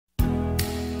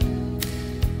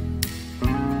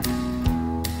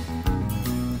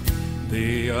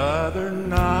other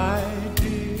night,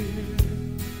 dear,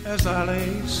 as I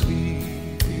lay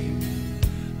sleeping,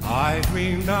 I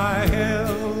dreamed I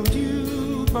held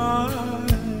you by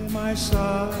my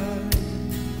side.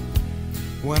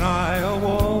 When I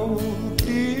awoke,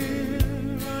 dear,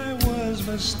 I was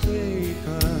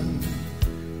mistaken,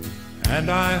 and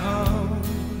I hung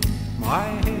my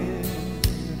head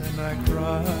and I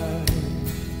cried.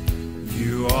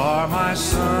 You are my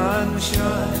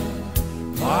sunshine,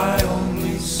 my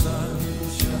only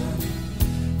sunshine.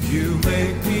 You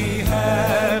make me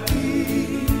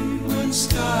happy when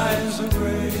skies are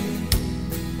gray.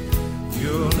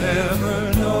 You'll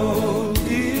never know,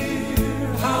 dear,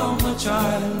 how much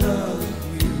I love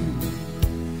you.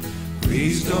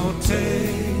 Please don't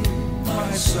take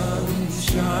my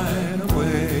sunshine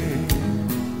away.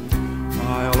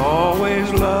 I'll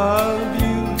always love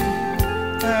you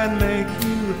and make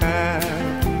you happy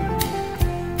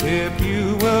if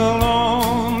you will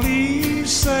only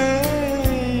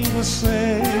say the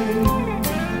same.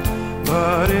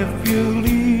 But if you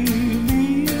leave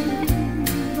me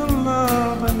to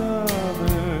love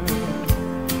another,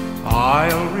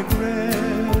 I'll regret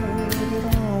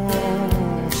it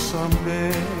all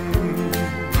someday.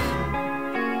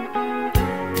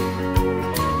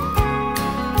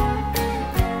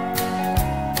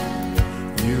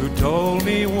 You told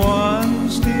me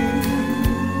once, dear,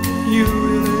 you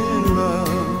really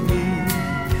love me,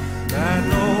 that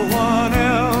no one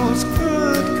else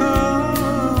could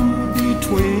come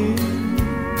between.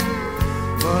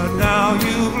 But now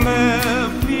you've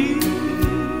left me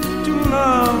to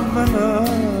love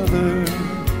another,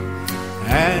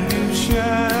 and you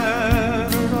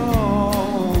shattered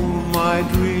all my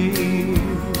dreams.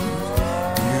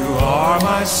 You are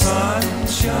my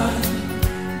sunshine,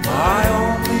 my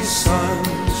only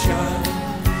sunshine.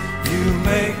 You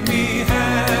make me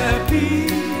happy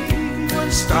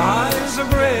when skies are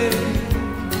gray.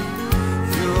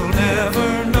 You'll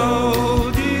never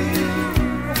know,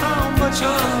 dear, how much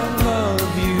I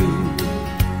love you.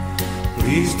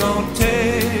 Please don't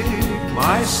take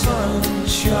my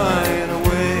sunshine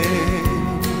away.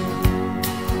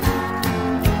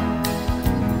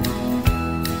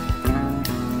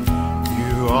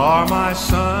 You are my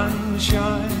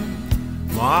sunshine,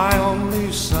 my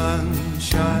only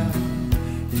sunshine.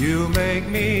 You make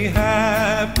me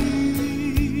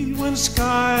happy when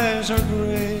skies are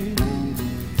gray.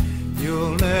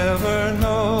 You'll never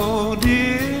know,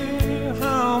 dear,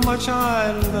 how much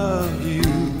I love you.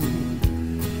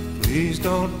 Please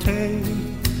don't take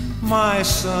my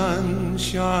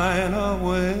sunshine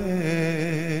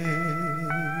away.